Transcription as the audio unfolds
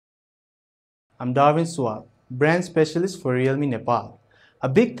I'm Darwin Sual, brand specialist for Realme Nepal. A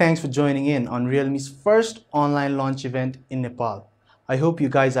big thanks for joining in on Realme's first online launch event in Nepal. I hope you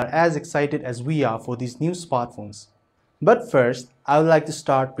guys are as excited as we are for these new smartphones. But first, I would like to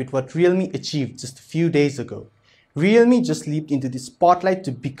start with what Realme achieved just a few days ago. Realme just leaped into the spotlight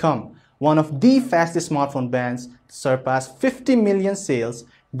to become one of the fastest smartphone brands to surpass 50 million sales,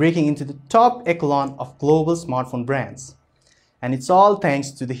 breaking into the top echelon of global smartphone brands. And it's all thanks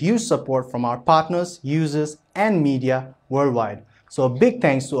to the huge support from our partners, users, and media worldwide. So a big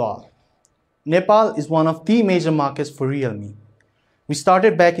thanks to all. Nepal is one of the major markets for Realme. We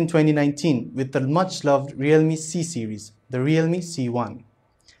started back in 2019 with the much loved Realme C series, the Realme C1.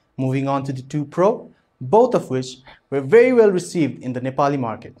 Moving on to the 2 Pro, both of which were very well received in the Nepali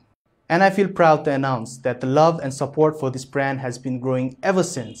market. And I feel proud to announce that the love and support for this brand has been growing ever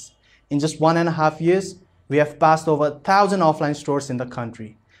since. In just 1.5 years, we have passed over 1,000 offline stores in the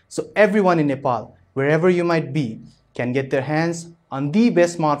country. So everyone in Nepal, wherever you might be, can get their hands on the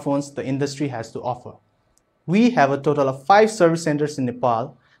best smartphones the industry has to offer. We have a total of 5 service centers in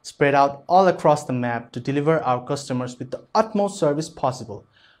Nepal, spread out all across the map to deliver our customers with the utmost service possible.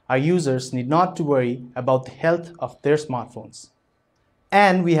 Our users need not to worry about the health of their smartphones.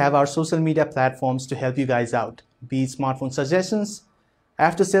 And we have our social media platforms to help you guys out, be it smartphone suggestions,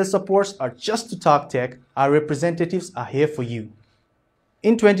 after-sales supports, or just to talk tech. Our representatives are here for you.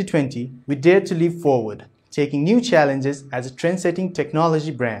 In 2020, we dared to leap forward, taking new challenges as a trend-setting technology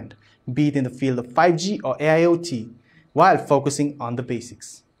brand, be it in the field of 5G or AIoT, while focusing on the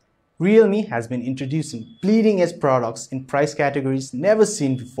basics. Realme has been introducing bleeding-edge products in price categories never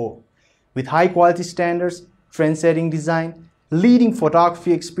seen before, with high-quality standards, trend-setting design, leading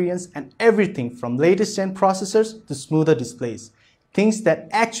photography experience, and everything from latest-gen processors to smoother displays. Things that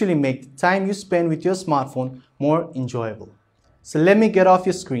actually make the time you spend with your smartphone more enjoyable. So let me get off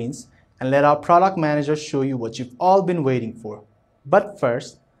your screens and let our product manager show you what you've all been waiting for. But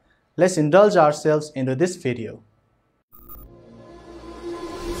first, let's indulge ourselves into this video.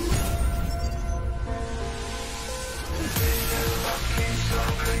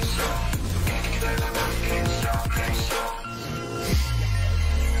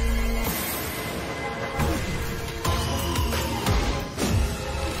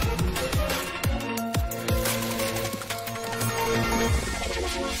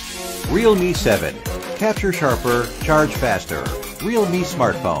 Realme 7. Capture sharper, charge faster. Realme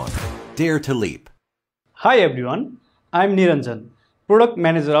smartphone. Dare to leap. Hi everyone, I'm Niranjan, Product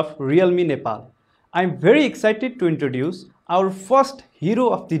Manager of Realme Nepal. I'm very excited to introduce our first hero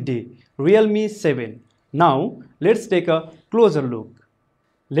of the day, Realme 7. Now, let's take a closer look.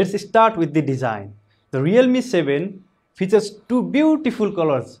 Let's start with the design. The Realme 7 features 2 beautiful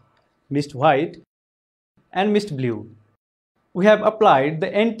colors, mist white and mist blue. We have applied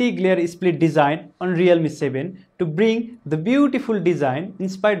the anti-glare split design on Realme 7 to bring the beautiful design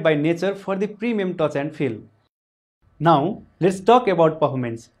inspired by nature for the premium touch and feel. Now, let's talk about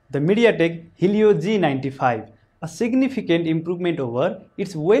performance. The MediaTek Helio G95, a significant improvement over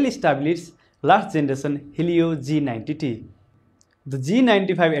its well-established last generation Helio G90T. The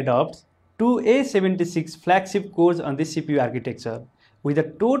G95 adopts 2 A76 flagship cores on the CPU architecture, with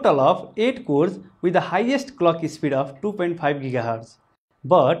a total of 8 cores with the highest clock speed of 2.5 GHz.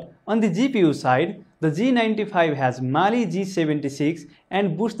 But on the GPU side, the G95 has Mali G76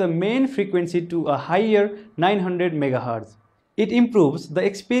 and boosts the main frequency to a higher 900 MHz. It improves the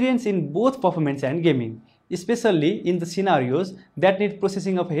experience in both performance and gaming, especially in the scenarios that need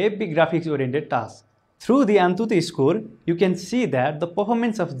processing of heavy graphics-oriented tasks. Through the Antutu score, you can see that the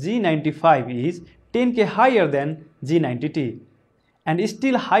performance of G95 is 10K higher than G90T, and is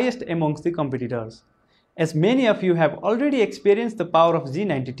still highest amongst the competitors. As many of you have already experienced the power of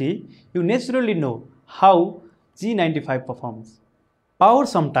G90T, you naturally know how G95 performs. Power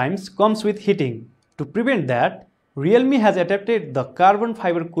sometimes comes with heating. To prevent that, Realme has adapted the carbon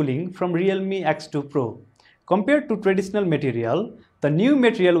fiber cooling from Realme X2 Pro. Compared to traditional material, the new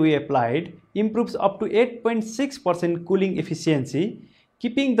material we applied improves up to 8.6% cooling efficiency,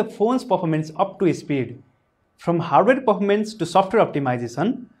 keeping the phone's performance up to speed. From hardware performance to software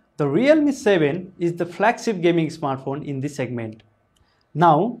optimization, the Realme 7 is the flagship gaming smartphone in this segment.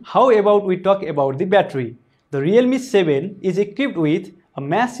 Now, how about we talk about the battery? The Realme 7 is equipped with a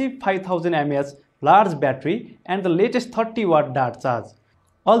massive 5000 mAh large battery and the latest 30-watt dart charge.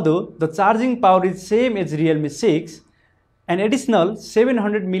 Although the charging power is same as Realme 6, an additional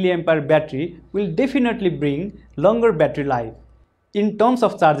 700 mAh battery will definitely bring longer battery life. In terms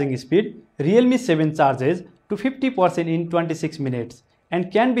of charging speed, Realme 7 charges to 50% in 26 minutes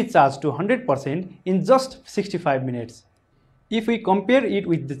and can be charged to 100% in just 65 minutes. If we compare it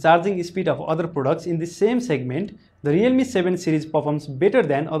with the charging speed of other products in the same segment, the Realme 7 series performs better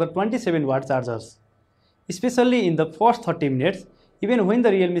than other 27-watt chargers, especially in the first 30 minutes, even when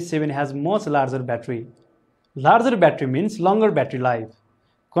the Realme 7 has much larger battery. Larger battery means longer battery life.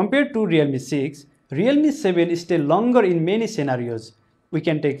 Compared to Realme 6, Realme 7 stays longer in many scenarios. We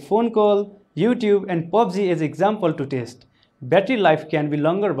can take phone call, YouTube and PUBG as example to test. Battery life can be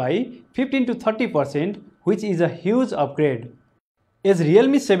longer by 15 to 30%, which is a huge upgrade. As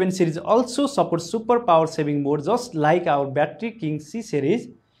Realme 7 series also supports super power saving mode just like our Battery King C series,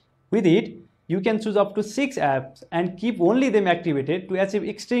 with it, you can choose up to 6 apps and keep only them activated to achieve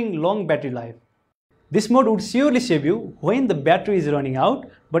extreme long battery life. This mode would surely save you when the battery is running out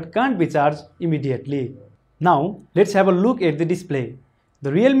but can't be charged immediately. Now, let's have a look at the display.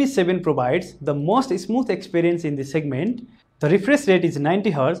 The Realme 7 provides the most smooth experience in this segment. The refresh rate is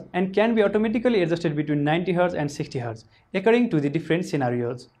 90Hz and can be automatically adjusted between 90Hz and 60Hz according to the different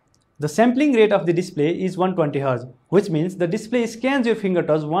scenarios. The sampling rate of the display is 120Hz, which means the display scans your finger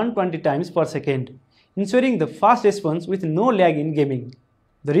touch 120 times per second, ensuring the fast response with no lag in gaming.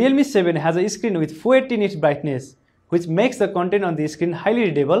 The Realme 7 has a screen with 480 nits brightness, which makes the content on the screen highly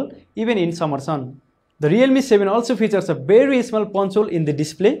readable even in summer sun. The Realme 7 also features a very small punch hole in the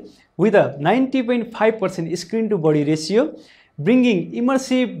display with a 90.5% screen-to-body ratio, bringing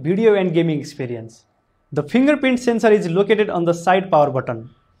immersive video and gaming experience. The fingerprint sensor is located on the side power button.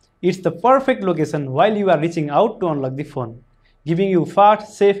 It's the perfect location while you are reaching out to unlock the phone, giving you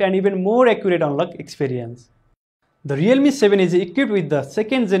fast, safe and even more accurate unlock experience. The Realme 7 is equipped with the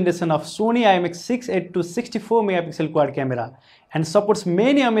second generation of Sony IMX6 8 64 megapixel quad camera and supports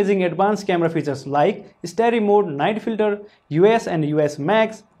many amazing advanced camera features like stereo mode, night filter, US and US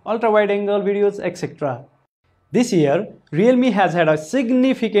Max, ultra-wide angle videos, etc. This year, Realme has had a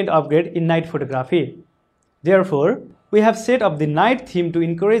significant upgrade in night photography. Therefore, we have set up the night theme to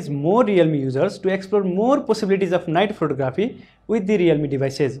encourage more Realme users to explore more possibilities of night photography with the Realme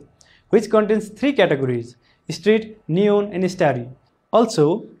devices, which contains 3 categories: street, neon and starry.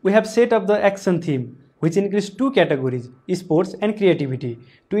 Also, we have set up the action theme, which includes 2 categories, sports and creativity,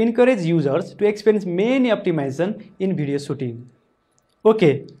 to encourage users to experience many optimization in video shooting.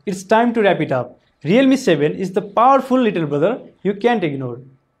 Okay, it's time to wrap it up. Realme 7 is the powerful little brother you can't ignore.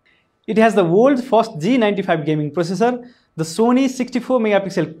 It has the world's first G95 gaming processor, the Sony 64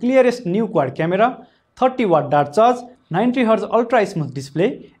 megapixel clearest new quad camera, 30-watt dart charge, 90Hz ultra smooth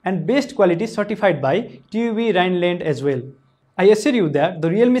display and best quality certified by TÜV Rheinland as well. I assure you that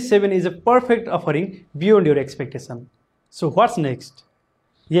the Realme 7 is a perfect offering beyond your expectation. So what's next?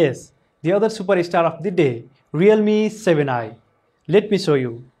 Yes, the other superstar of the day, Realme 7i. Let me show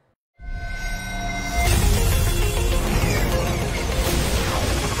you.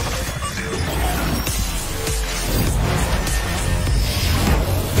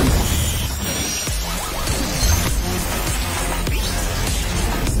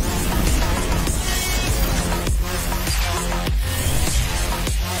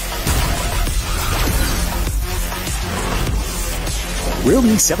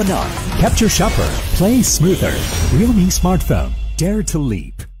 Realme 7i. Capture sharper, play smoother. Realme smartphone. Dare to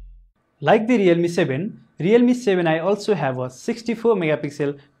leap. Like the Realme 7, Realme 7i also have a 64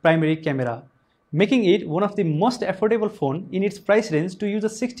 megapixel primary camera, making it one of the most affordable phone in its price range to use a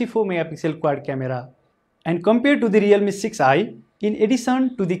 64 megapixel quad camera. And compared to the Realme 6i, in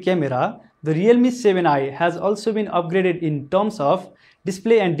addition to the camera, the Realme 7i has also been upgraded in terms of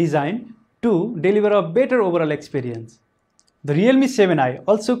display and design to deliver a better overall experience. The Realme 7i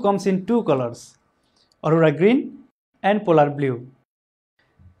also comes in 2 colors, Aurora Green and Polar Blue.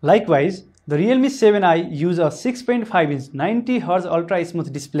 Likewise, the Realme 7i uses a 6.5-inch 90Hz ultra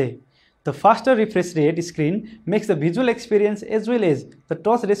smooth display. The faster refresh rate screen makes the visual experience as well as the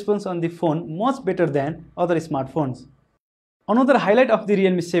touch response on the phone much better than other smartphones. Another highlight of the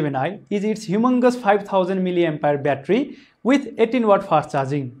Realme 7i is its humongous 5000 mAh battery with 18-watt fast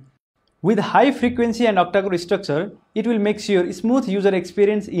charging. With high frequency and octa-core structure, it will make sure smooth user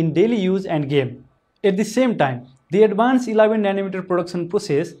experience in daily use and game. At the same time, the advanced 11nm production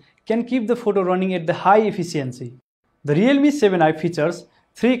process can keep the photo running at the high efficiency. The Realme 7i features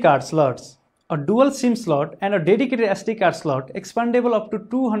 3 card slots, a dual SIM slot and a dedicated SD card slot expandable up to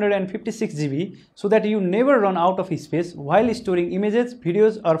 256GB so that you never run out of space while storing images,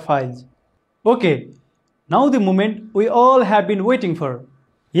 videos or files. Okay, now the moment we all have been waiting for.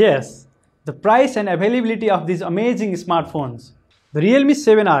 Yes, the price and availability of these amazing smartphones. The Realme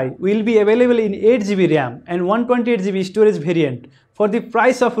 7i will be available in 8GB RAM and 128GB storage variant for the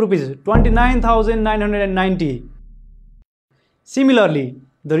price of Rs 29,990. Similarly,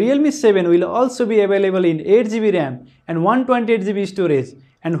 The Realme 7 will also be available in 8GB RAM and 128GB storage,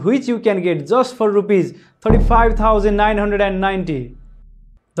 and which you can get just for Rs 35,990.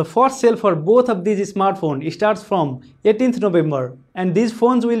 The first sale for both of these smartphones starts from 18th November, and these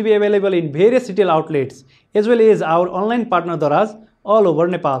phones will be available in various retail outlets as well as our online partner Daraz all over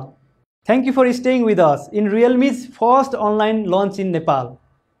Nepal. Thank you for staying with us in Realme's first online launch in Nepal.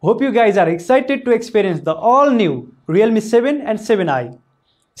 Hope you guys are excited to experience the all-new Realme 7 and 7i.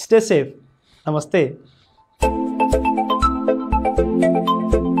 Stay safe. Namaste.